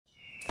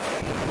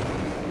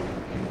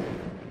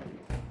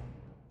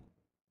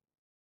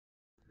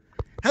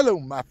Hello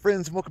my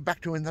friends, and welcome back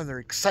to another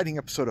exciting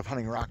episode of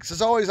HuntingRocks.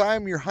 As always, I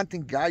am your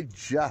hunting guide,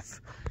 Jeff.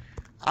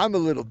 I'm a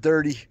little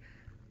dirty.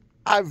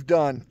 I've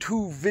done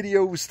 2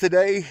 videos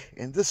today,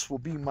 and this will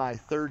be my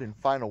 3rd and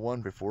final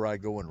one before I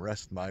go and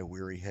rest my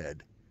weary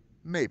head.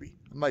 Maybe.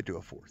 I might do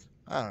a 4th.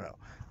 I don't know.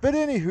 But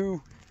anywho,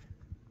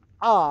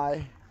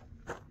 I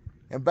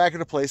am back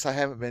at a place I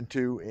haven't been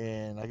to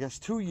in, I guess,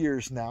 2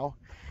 years now.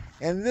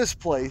 And this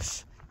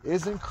place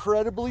is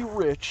incredibly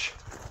rich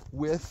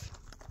with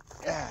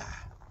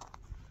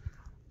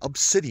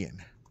obsidian.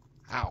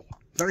 Ow.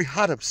 Very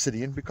hot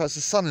obsidian because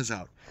the sun is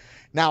out.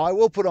 Now, I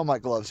will put on my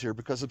gloves here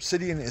because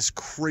obsidian is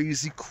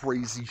crazy,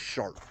 crazy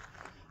sharp.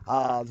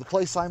 The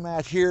place I'm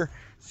at here,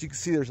 as you can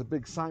see, there's a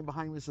big sign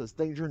behind me that says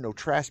danger, no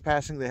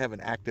trespassing. They have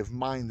an active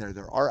mine there.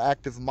 There are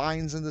active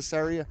mines in this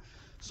area,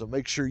 so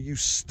make sure you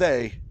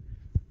stay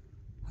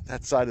on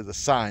that side of the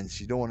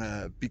signs. You don't want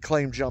to be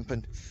claim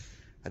jumping.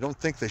 I don't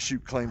think they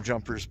shoot claim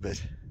jumpers,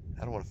 but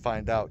I don't want to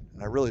find out,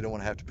 and I really don't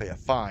want to have to pay a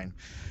fine.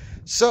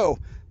 So,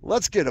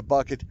 let's get a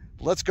bucket.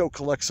 Let's go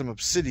collect some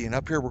obsidian.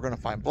 Up here, we're going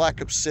to find black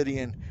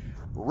obsidian,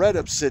 red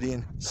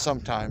obsidian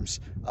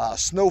sometimes,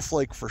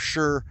 snowflake for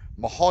sure,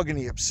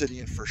 mahogany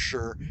obsidian for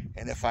sure,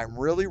 and if I'm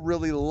really,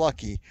 really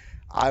lucky,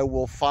 I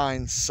will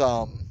find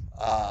some,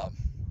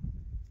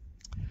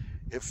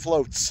 it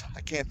floats.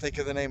 I can't think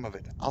of the name of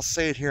it. I'll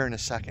say it here in a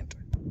second.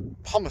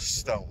 Pumice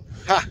stone.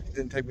 Ha!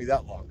 Didn't take me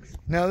that long.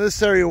 Now,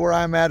 this area where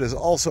I'm at is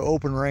also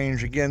open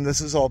range. Again,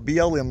 this is all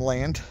BLM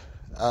land.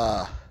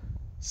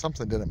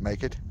 Something didn't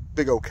make it.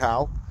 Big old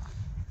cow.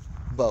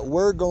 But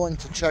we're going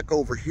to check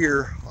over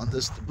here on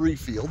this debris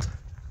field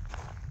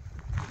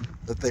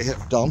that they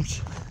have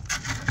dumped.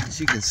 As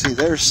you can see,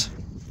 there's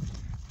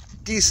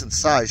decent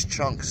sized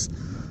chunks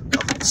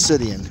of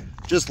obsidian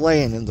just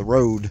laying in the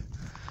road.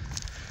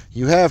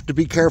 You have to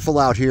be careful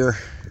out here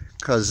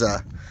because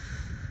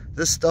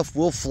this stuff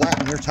will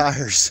flatten your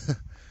tires.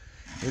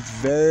 It's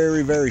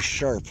very, very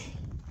sharp.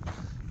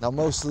 Now,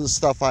 most of the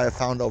stuff I have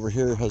found over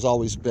here has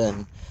always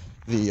been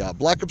the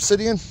black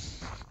obsidian.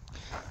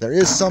 There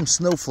is some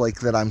snowflake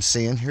that I'm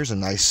seeing. Here's a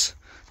nice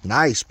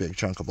big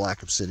chunk of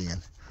black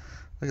obsidian.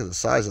 Look at the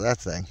size of that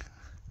thing.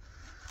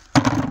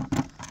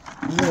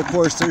 And then, of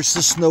course, there's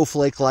the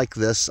snowflake like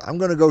this. I'm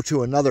going to go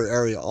to another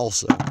area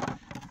also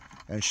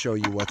and show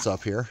you what's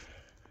up here.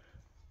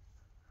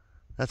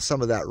 That's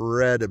some of that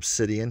red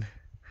obsidian.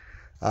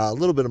 A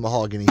little bit of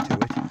mahogany to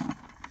it.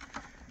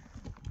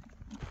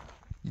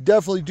 You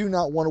definitely do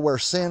not want to wear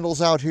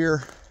sandals out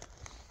here.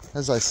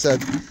 As I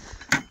said,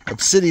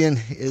 obsidian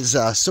is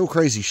so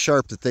crazy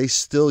sharp that they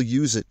still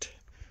use it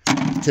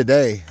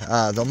today.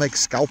 They'll make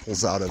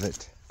scalpels out of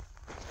it.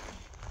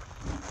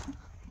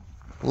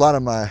 A lot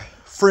of my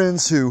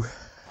friends who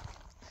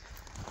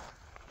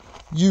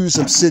use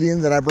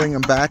obsidian, that I bring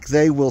them back,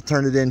 they will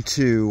turn it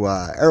into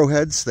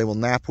arrowheads. They will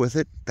nap with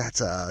it. That's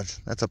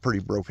a pretty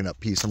broken up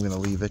piece. I'm going to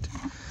leave it.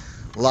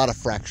 A lot of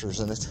fractures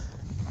in it.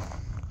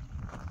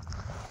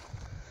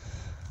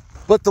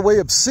 But the way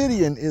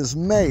obsidian is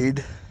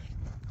made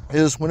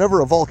is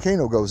whenever a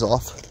volcano goes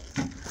off,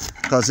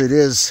 because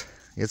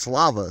it's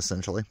lava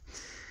essentially.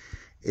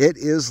 It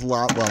is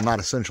lava, well,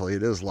 not essentially,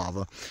 it is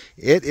lava.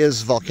 It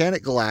is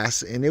volcanic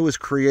glass, and it was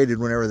created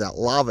whenever that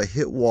lava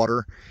hit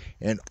water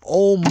and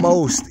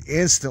almost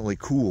instantly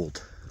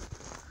cooled.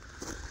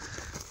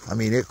 I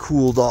mean, it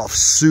cooled off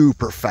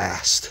super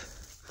fast.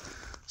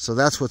 So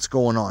that's what's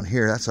going on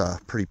here. That's a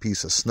pretty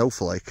piece of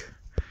snowflake.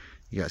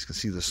 You guys can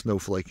see the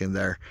snowflake in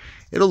there.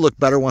 It'll look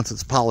better once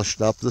it's polished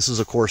up. This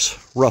is, of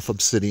course, rough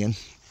obsidian.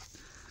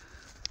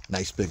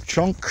 Nice big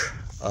chunk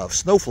of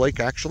snowflake,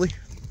 actually.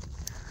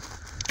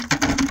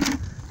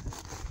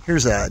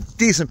 Here's a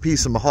decent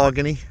piece of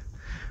mahogany,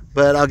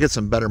 but I'll get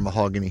some better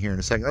mahogany here in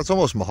a second. That's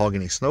almost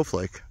mahogany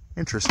snowflake.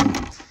 Interesting.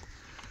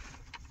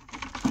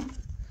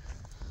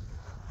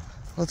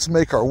 Let's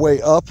make our way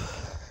up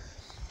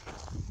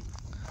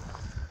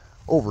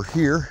over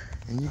here,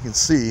 and you can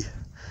see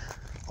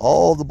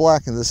all the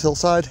black in this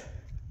hillside.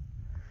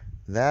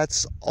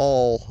 That's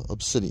all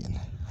obsidian.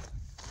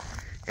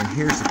 And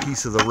here's the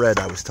piece of the red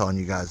I was telling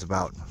you guys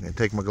about. I'm going to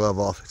take my glove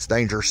off. It's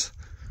dangerous.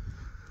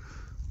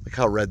 Look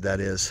how red that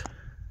is.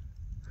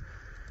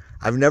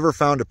 I've never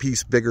found a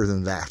piece bigger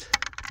than that.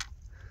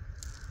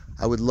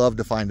 I would love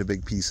to find a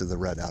big piece of the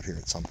red out here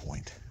at some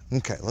point.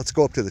 Okay, let's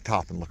go up to the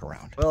top and look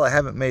around. Well, I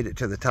haven't made it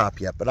to the top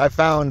yet, but I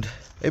found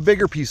a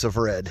bigger piece of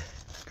red.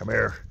 Come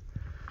here.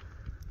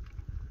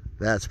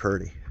 That's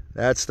pretty.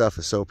 That stuff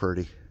is so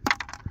pretty.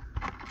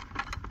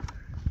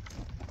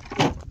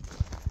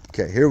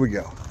 Okay, here we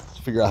go. Let's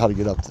figure out how to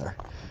get up there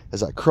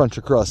as I crunch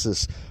across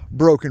this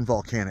broken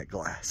volcanic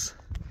glass.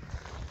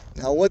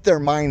 Now, what they're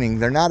mining,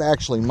 they're not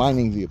actually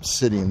mining the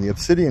obsidian. The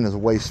obsidian is a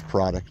waste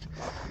product.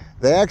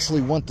 They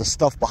actually want the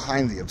stuff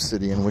behind the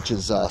obsidian, which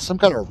is some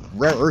kind of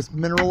rare earth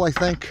mineral, I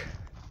think.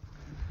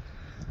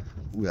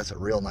 Ooh, that's a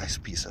real nice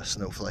piece of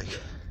snowflake.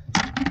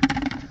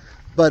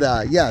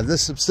 But yeah,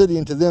 this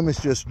obsidian to them is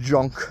just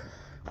junk.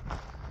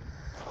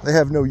 They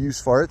have no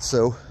use for it,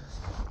 so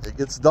it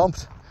gets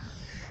dumped.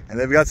 And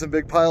they've got some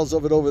big piles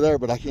of it over there,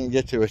 but I can't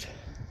get to it.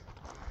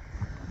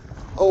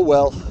 Oh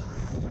well.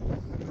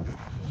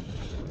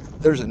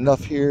 There's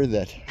enough here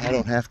that I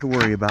don't have to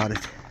worry about it.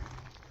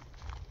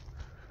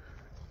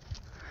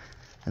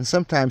 And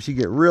sometimes you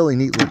get really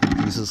neat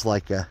looking pieces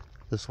like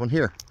this one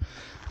here.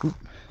 Oop.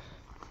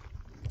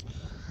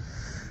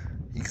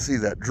 You can see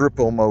that drip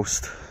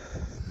almost.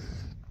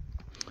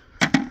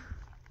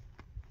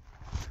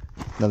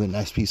 Another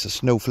nice piece of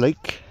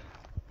snowflake.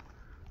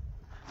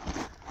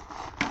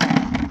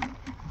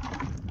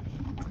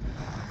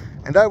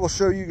 And I will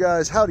show you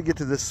guys how to get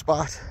to this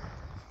spot.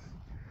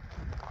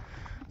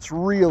 It's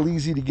real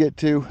easy to get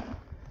to.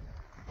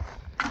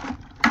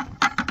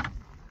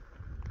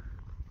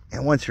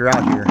 And once you're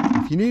out here,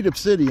 if you need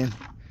obsidian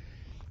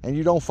and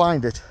you don't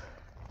find it,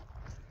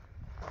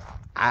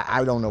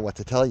 I don't know what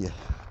to tell you.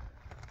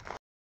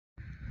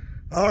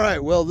 All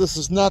right, well, this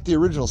is not the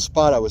original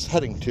spot I was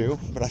heading to,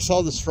 but I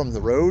saw this from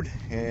the road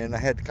and I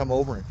had to come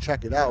over and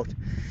check it out.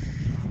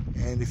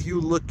 And if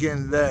you look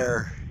in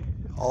there,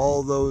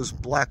 all those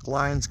black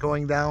lines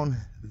going down,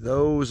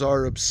 those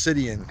are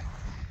obsidian.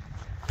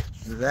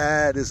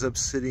 That is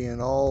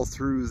obsidian all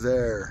through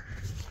there.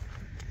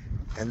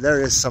 And there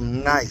is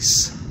some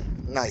nice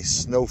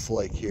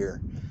snowflake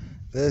here.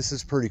 This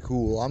is pretty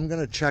cool. I'm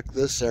gonna check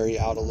this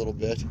area out a little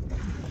bit.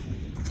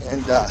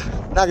 And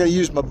not gonna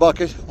use my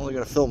bucket, only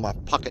gonna fill my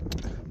pocket.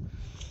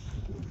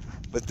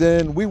 But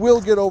then we will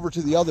get over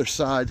to the other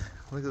side.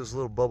 Look at those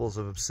little bubbles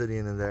of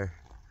obsidian in there.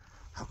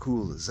 How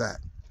cool is that?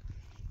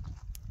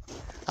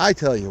 I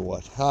tell you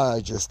what, I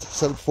just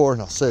said it before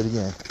and I'll say it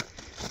again.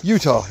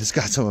 Utah has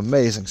got some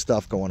amazing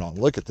stuff going on.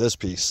 Look at this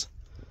piece.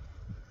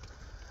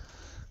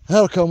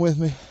 That'll come with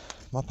me.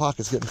 My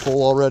pocket's getting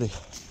full already.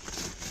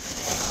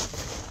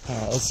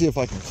 Let's see if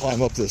I can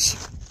climb up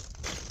this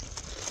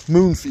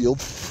moon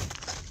field.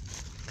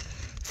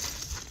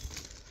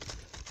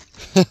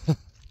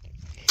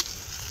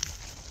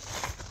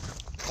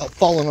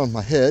 Falling on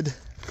my head.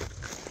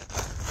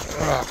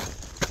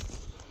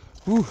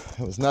 Whew,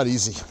 that was not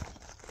easy.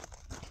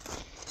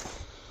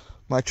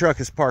 My truck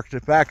is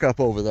parked back up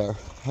over there.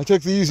 I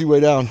took the easy way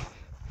down.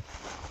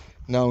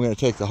 Now I'm going to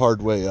take the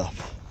hard way up.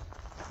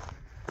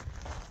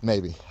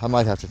 Maybe. I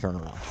might have to turn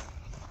around.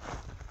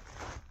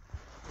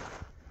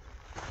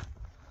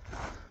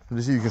 But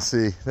as you can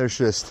see, there's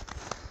just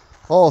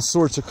all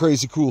sorts of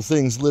crazy cool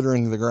things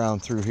littering the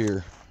ground through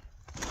here.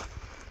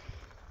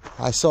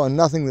 I saw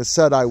nothing that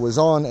said I was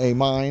on a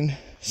mine,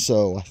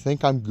 so I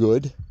think I'm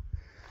good.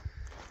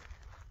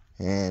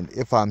 And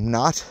if I'm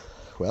not,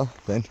 well,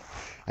 then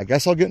I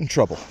guess I'll get in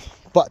trouble.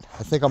 But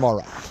I think I'm all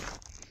right.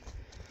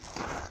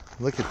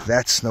 Look at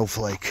that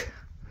snowflake.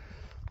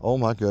 Oh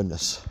my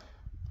goodness.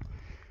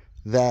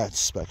 That's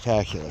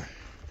spectacular.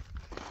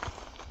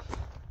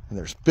 And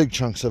there's big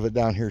chunks of it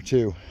down here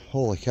too.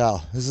 Holy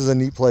cow. This is a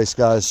neat place,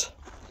 guys.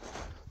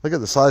 Look at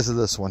the size of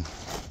this one.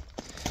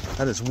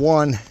 That is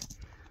one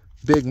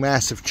big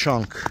massive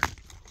chunk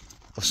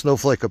of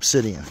snowflake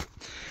obsidian.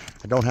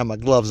 I don't have my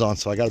gloves on,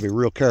 so I got to be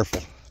real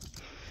careful.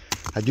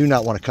 I do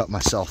not want to cut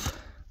myself.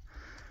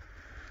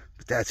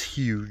 But that's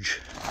huge.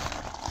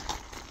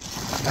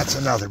 That's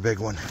another big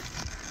one.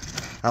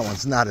 That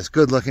one's not as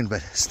good looking,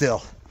 but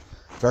still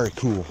very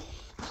cool.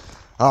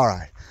 All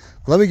right,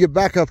 let me get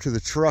back up to the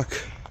truck,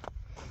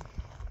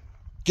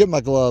 get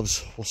my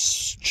gloves, we'll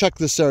check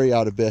this area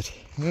out a bit,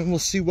 and then we'll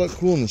see what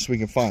coolness we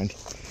can find.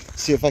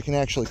 See if I can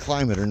actually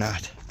climb it or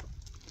not.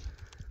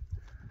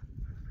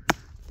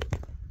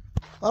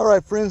 All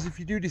right, friends, if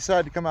you do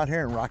decide to come out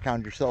here and rock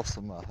out yourself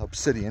some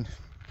obsidian,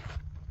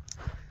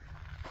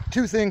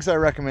 two things I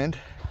recommend.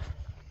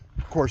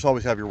 Of course,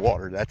 always have your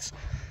water. That's,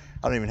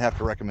 I don't even have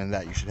to recommend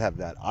that. You should have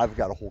that. I've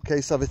got a whole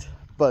case of it.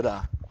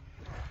 But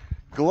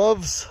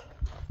gloves,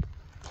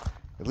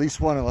 at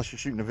least one unless you're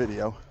shooting a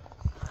video.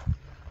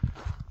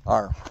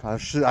 Or I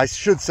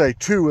should say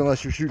two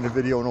unless you're shooting a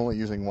video and only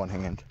using one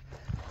hand.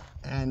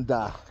 And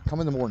come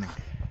in the morning.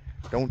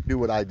 Don't do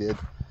what I did.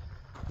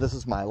 This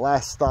is my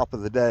last stop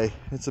of the day.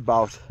 It's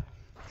about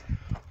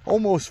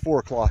almost 4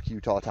 o'clock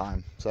Utah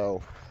time.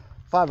 So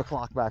 5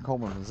 o'clock back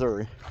home in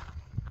Missouri.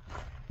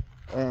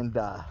 And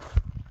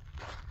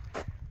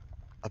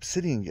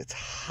obsidian gets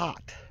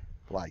hot.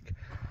 Like,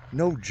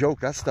 no joke,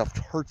 that stuff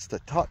hurts to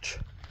touch.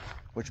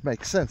 Which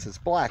makes sense. It's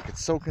black.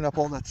 It's soaking up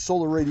all that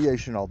solar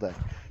radiation all day.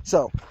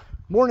 So,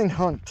 morning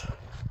hunt.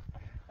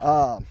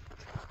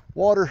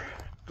 Water,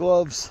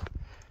 gloves.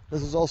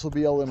 This is also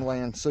BLM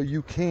land, so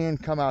you can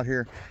come out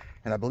here.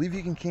 And I believe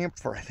you can camp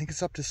for, I think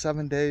it's up to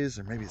 7 days,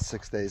 or maybe it's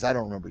 6 days. I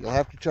don't remember. You'll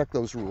have to check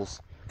those rules.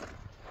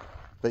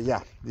 But yeah,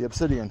 the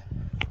obsidian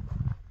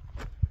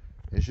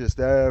is just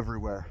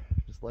everywhere.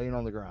 Just laying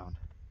on the ground.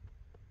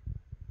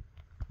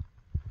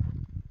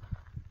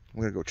 I'm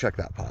going to go check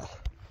that pile.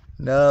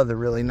 Another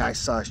really nice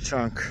sized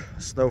chunk.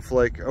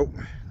 Snowflake. Oh,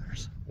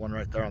 there's one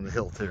right there on the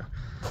hill too.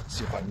 Let's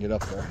see if I can get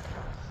up there.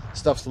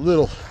 Stuff's a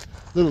little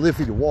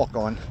iffy to walk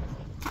on.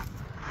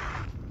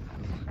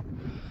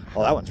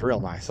 Oh, that one's real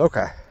nice.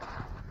 Okay.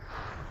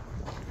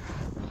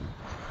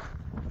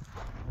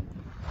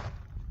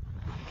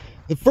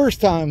 The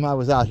first time I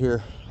was out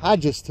here, I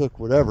just took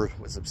whatever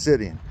was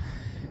obsidian.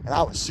 And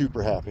I was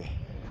super happy.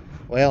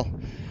 Well,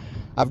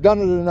 I've done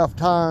it enough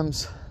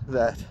times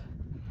that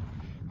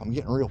I'm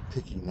getting real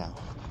picky now.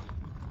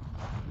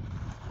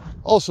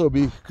 Also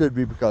could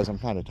be because I'm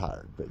kind of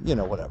tired, but you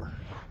know, whatever.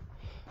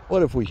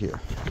 What if we hear?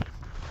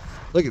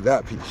 Look at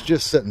that piece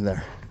just sitting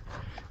there.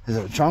 Is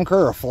it a chunker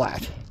or a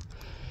flat?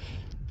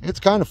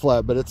 It's kind of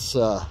flat, but it's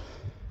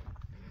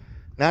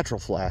natural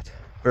flat.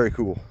 Very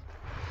cool.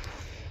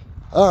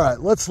 All right,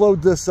 let's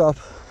load this up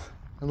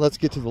and let's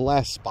get to the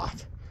last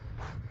spot.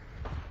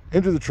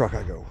 Into the truck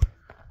I go.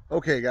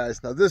 Okay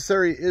guys, now this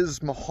area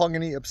is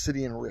Mahogany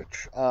Obsidian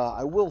rich.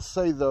 I will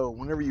say though,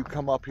 whenever you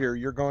come up here,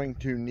 you're going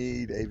to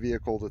need a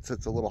vehicle that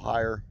sits a little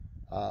higher.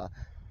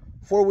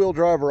 Four-wheel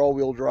drive or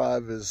all-wheel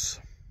drive is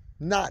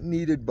not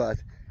needed,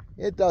 but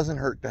it doesn't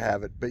hurt to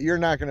have it. But you're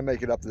not going to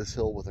make it up this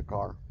hill with a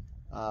car.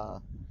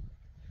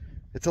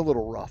 It's a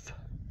little rough.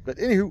 But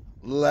anywho,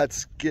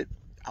 let's get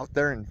out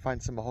there and find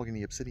some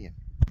Mahogany Obsidian.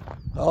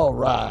 All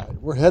right,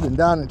 we're heading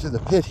down into the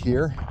pit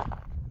here.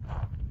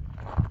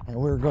 And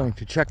we're going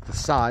to check the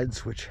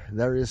sides, which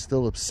there is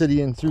still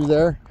obsidian through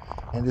there.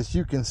 And as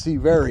you can see,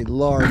 very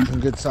large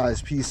and good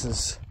sized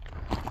pieces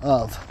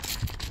of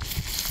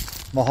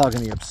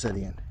Mahogany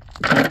Obsidian.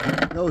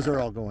 Those are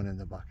all going in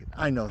the bucket.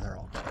 I know they're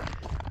all going.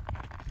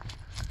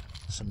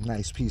 Some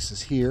nice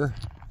pieces here.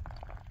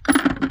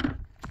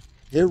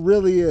 It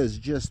really is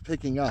just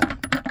picking up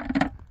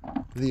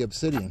the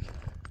obsidian.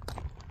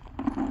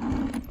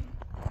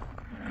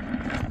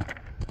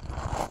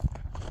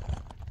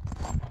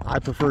 I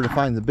prefer to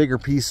find the bigger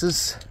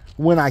pieces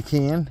when I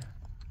can.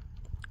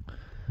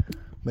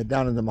 But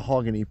down in the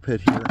mahogany pit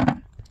here,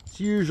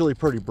 it's usually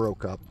pretty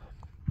broke up.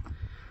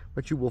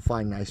 But you will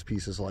find nice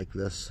pieces like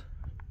this.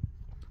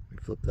 Let me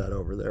flip that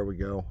over. There we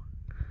go.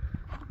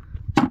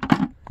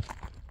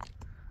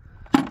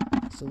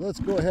 So let's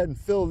go ahead and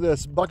fill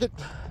this bucket.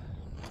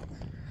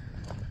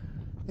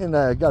 And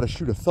I got to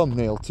shoot a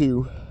thumbnail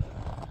too.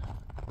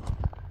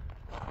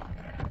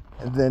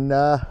 And then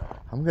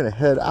I'm going to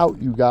head out,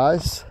 you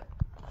guys.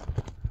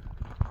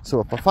 So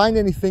if I find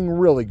anything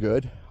really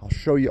good, I'll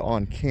show you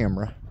on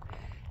camera.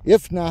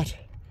 If not,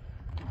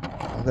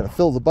 I'm going to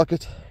fill the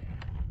bucket.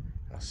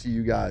 I'll see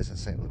you guys in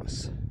St.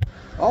 Louis.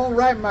 All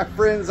right, my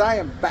friends, I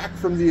am back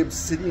from the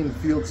obsidian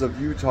fields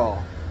of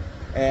Utah.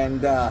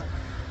 And I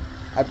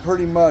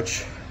pretty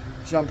much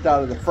jumped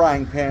out of the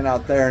frying pan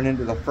out there and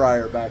into the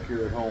fryer back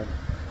here at home.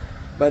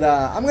 But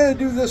I'm going to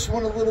do this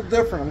one a little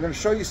different. I'm going to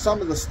show you some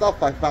of the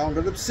stuff I found.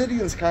 But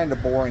obsidian's kind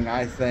of boring,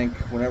 I think,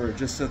 whenever it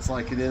just sits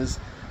like it is.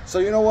 So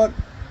you know what?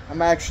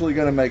 I'm actually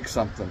going to make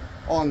something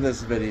on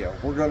this video.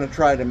 We're going to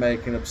try to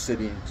make an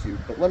obsidian cube,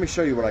 but let me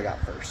show you what I got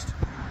first.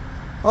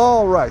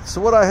 All right,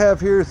 so what I have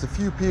here is a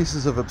few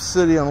pieces of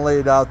obsidian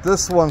laid out.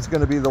 This one's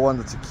going to be the one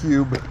that's a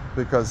cube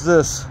because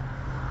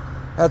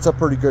that's a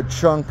pretty good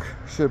chunk.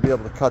 Should be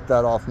able to cut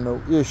that off,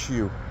 no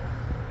issue.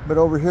 But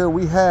over here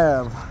we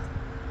have,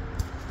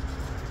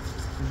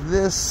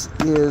 this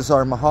is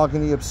our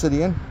mahogany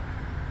obsidian.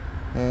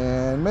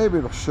 And maybe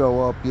it'll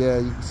show up. Yeah,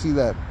 you can see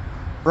that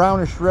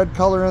brownish red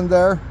color in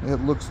there. It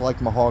looks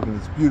like mahogany.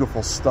 It's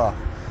beautiful stuff.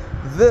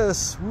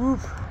 This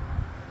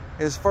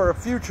is for a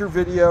future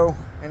video,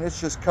 and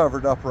it's just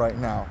covered up right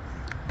now.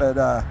 But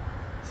as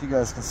you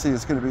guys can see,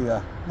 it's going to be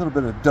a little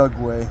bit of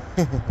Dugway.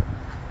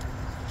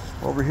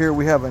 Over here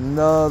we have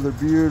another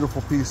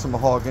beautiful piece of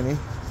mahogany.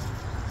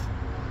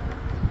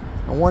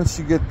 And once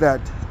you get that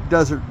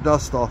desert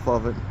dust off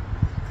of it,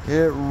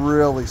 it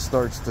really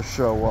starts to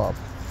show up.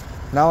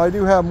 Now I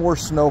do have more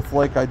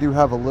snowflake. I do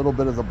have a little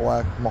bit of the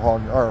black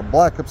mahogany, or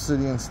black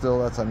obsidian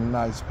still. That's a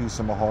nice piece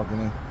of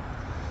mahogany.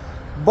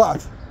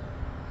 But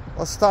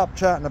let's stop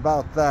chatting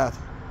about that.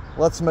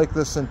 Let's make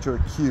this into a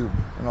cube,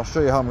 and I'll show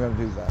you how I'm going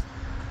to do that.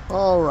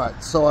 All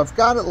right, so I've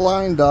got it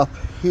lined up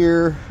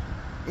here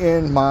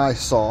in my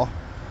saw.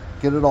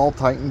 Get it all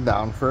tightened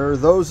down. For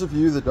those of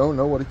you that don't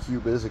know what a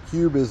cube is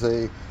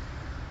a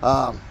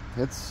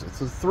it's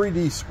a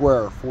 3D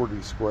square or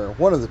 4D square,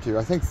 one of the two.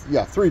 I think,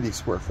 yeah, 3D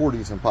square. 4D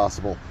is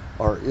impossible,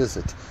 or is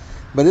it?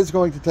 But it's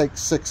going to take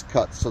 6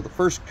 cuts. So the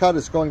first cut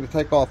is going to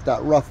take off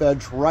that rough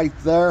edge right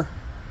there,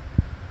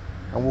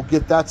 and we'll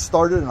get that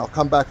started, and I'll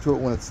come back to it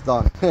when it's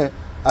done.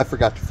 I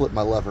forgot to flip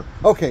my lever.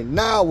 Okay,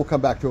 now we'll come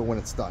back to it when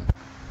it's done.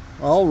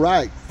 All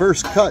right,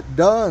 first cut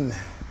done.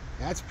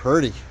 That's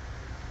pretty.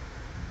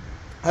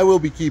 I will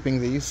be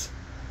keeping these.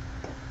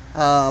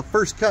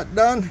 First cut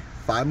done,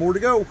 5 more to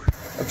go.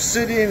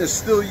 Obsidian is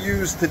still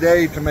used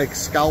today to make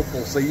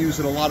scalpels. They use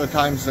it a lot of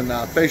times in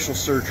facial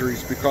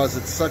surgeries because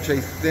it's such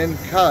a thin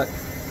cut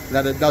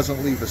that it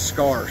doesn't leave a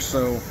scar.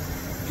 So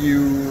if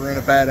you were in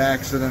a bad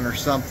accident or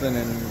something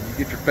and you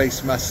get your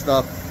face messed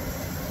up,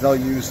 they'll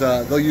use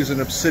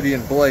an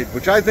obsidian blade,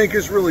 which I think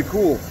is really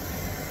cool.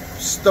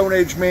 Stone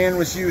Age man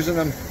was using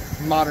them.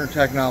 Modern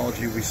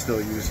technology, we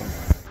still use them.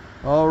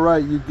 All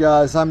right, you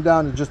guys, I'm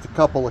down to just a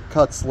couple of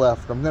cuts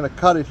left. I'm going to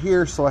cut it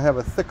here so I have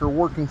a thicker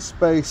working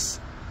space,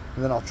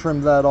 and then I'll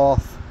trim that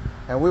off,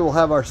 and we will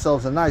have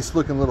ourselves a nice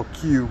looking little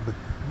cube.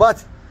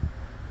 But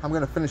I'm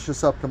going to finish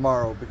this up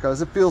tomorrow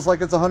because it feels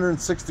like it's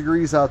 106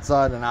 degrees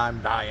outside and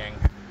I'm dying.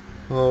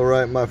 All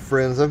right, my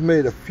friends, I've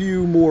made a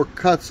few more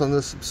cuts on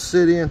this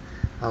obsidian.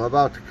 I'm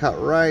about to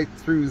cut right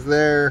through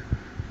there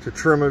to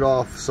trim it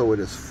off so it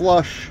is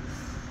flush.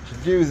 To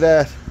do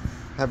that,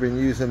 I've been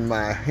using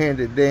my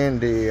handy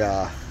dandy,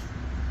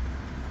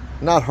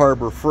 not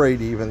Harbor Freight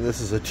even,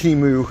 this is a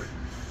Temu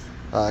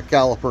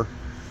caliper,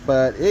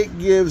 but it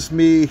gives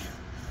me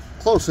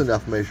close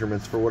enough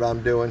measurements for what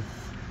I'm doing.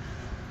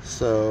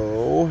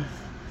 So,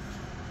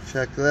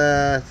 check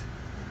that.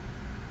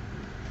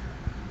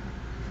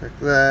 Check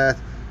that.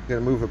 I'm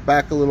gonna move it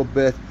back a little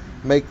bit,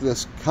 make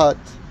this cut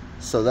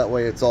so that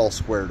way it's all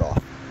squared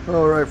off.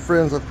 All right,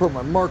 friends, I've put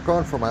my mark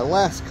on for my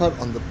last cut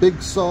on the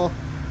big saw.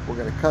 We're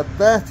gonna cut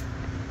that.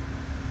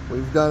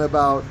 We've done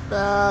about,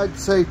 I'd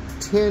say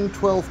 10,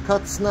 12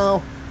 cuts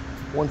now.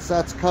 Once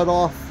that's cut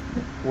off,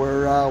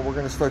 we're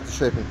gonna start the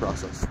shaping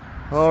process.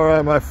 All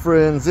right, my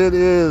friends, it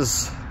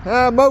is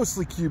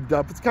mostly cubed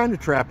up. It's kind of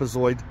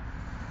trapezoid,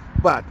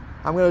 but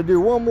I'm gonna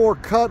do one more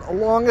cut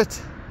along it,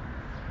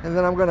 and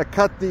then I'm gonna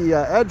cut the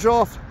edge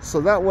off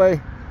so that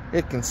way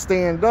it can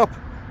stand up,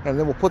 and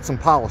then we'll put some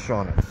polish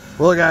on it.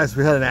 Well, guys,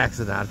 we had an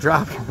accident. I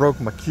dropped and broke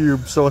my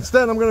cube, so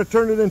instead I'm gonna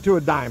turn it into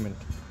a diamond,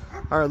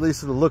 or at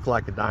least it'll look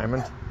like a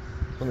diamond.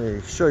 Let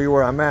me show you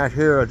where I'm at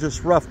here. I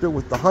just roughed it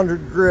with the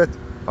 100 grit,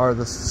 or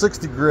the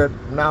 60 grit.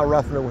 I'm now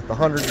roughing it with the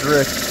 100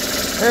 grit,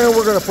 and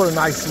we're gonna put a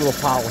nice little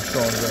polish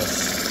on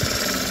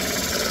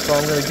this. So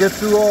I'm gonna get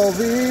through all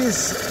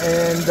these,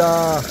 and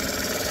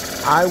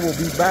I will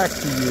be back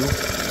to you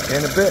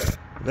in a bit.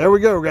 There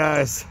we go,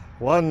 guys.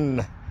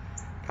 One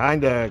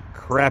kind of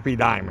crappy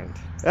diamond.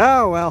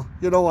 Oh, well,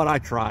 you know what? I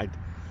tried.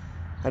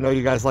 I know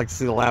you guys like to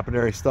see the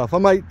lapidary stuff. I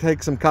might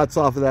take some cuts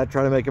off of that,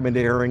 try to make them into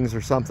earrings or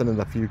something in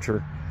the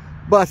future.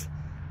 But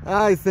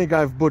I think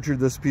I've butchered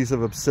this piece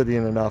of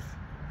obsidian enough.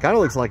 Kind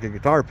of looks like a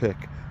guitar pick.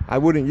 I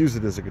wouldn't use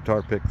it as a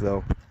guitar pick,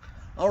 though.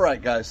 All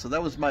right, guys, so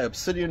that was my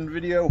obsidian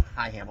video.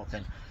 Hi,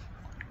 Hamilton.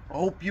 I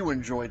hope you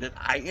enjoyed it.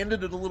 I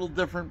ended it a little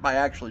different by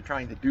actually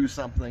trying to do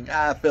something.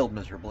 I failed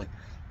miserably.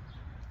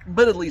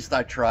 But at least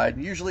I tried.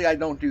 Usually I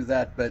don't do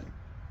that, but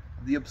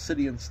the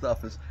obsidian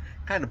stuff is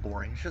kind of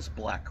boring. It's just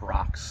black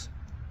rocks.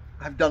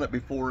 I've done it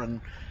before on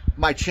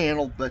my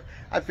channel, but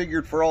I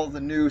figured for all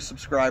the new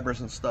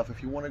subscribers and stuff,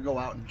 if you want to go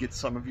out and get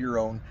some of your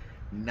own,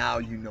 now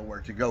you know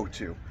where to go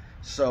to.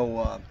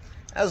 So,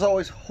 as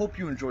always, hope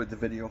you enjoyed the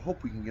video.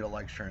 Hope we can get a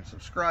like, share, and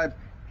subscribe.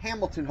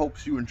 Hamilton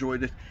hopes you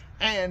enjoyed it,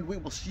 and we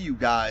will see you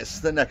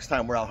guys the next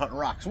time we're out hunting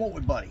rocks, won't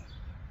we, buddy?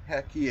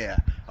 Heck yeah.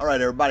 All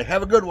right, everybody,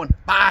 have a good one.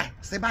 Bye.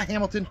 Say bye,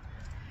 Hamilton.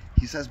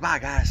 He says bye,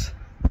 guys.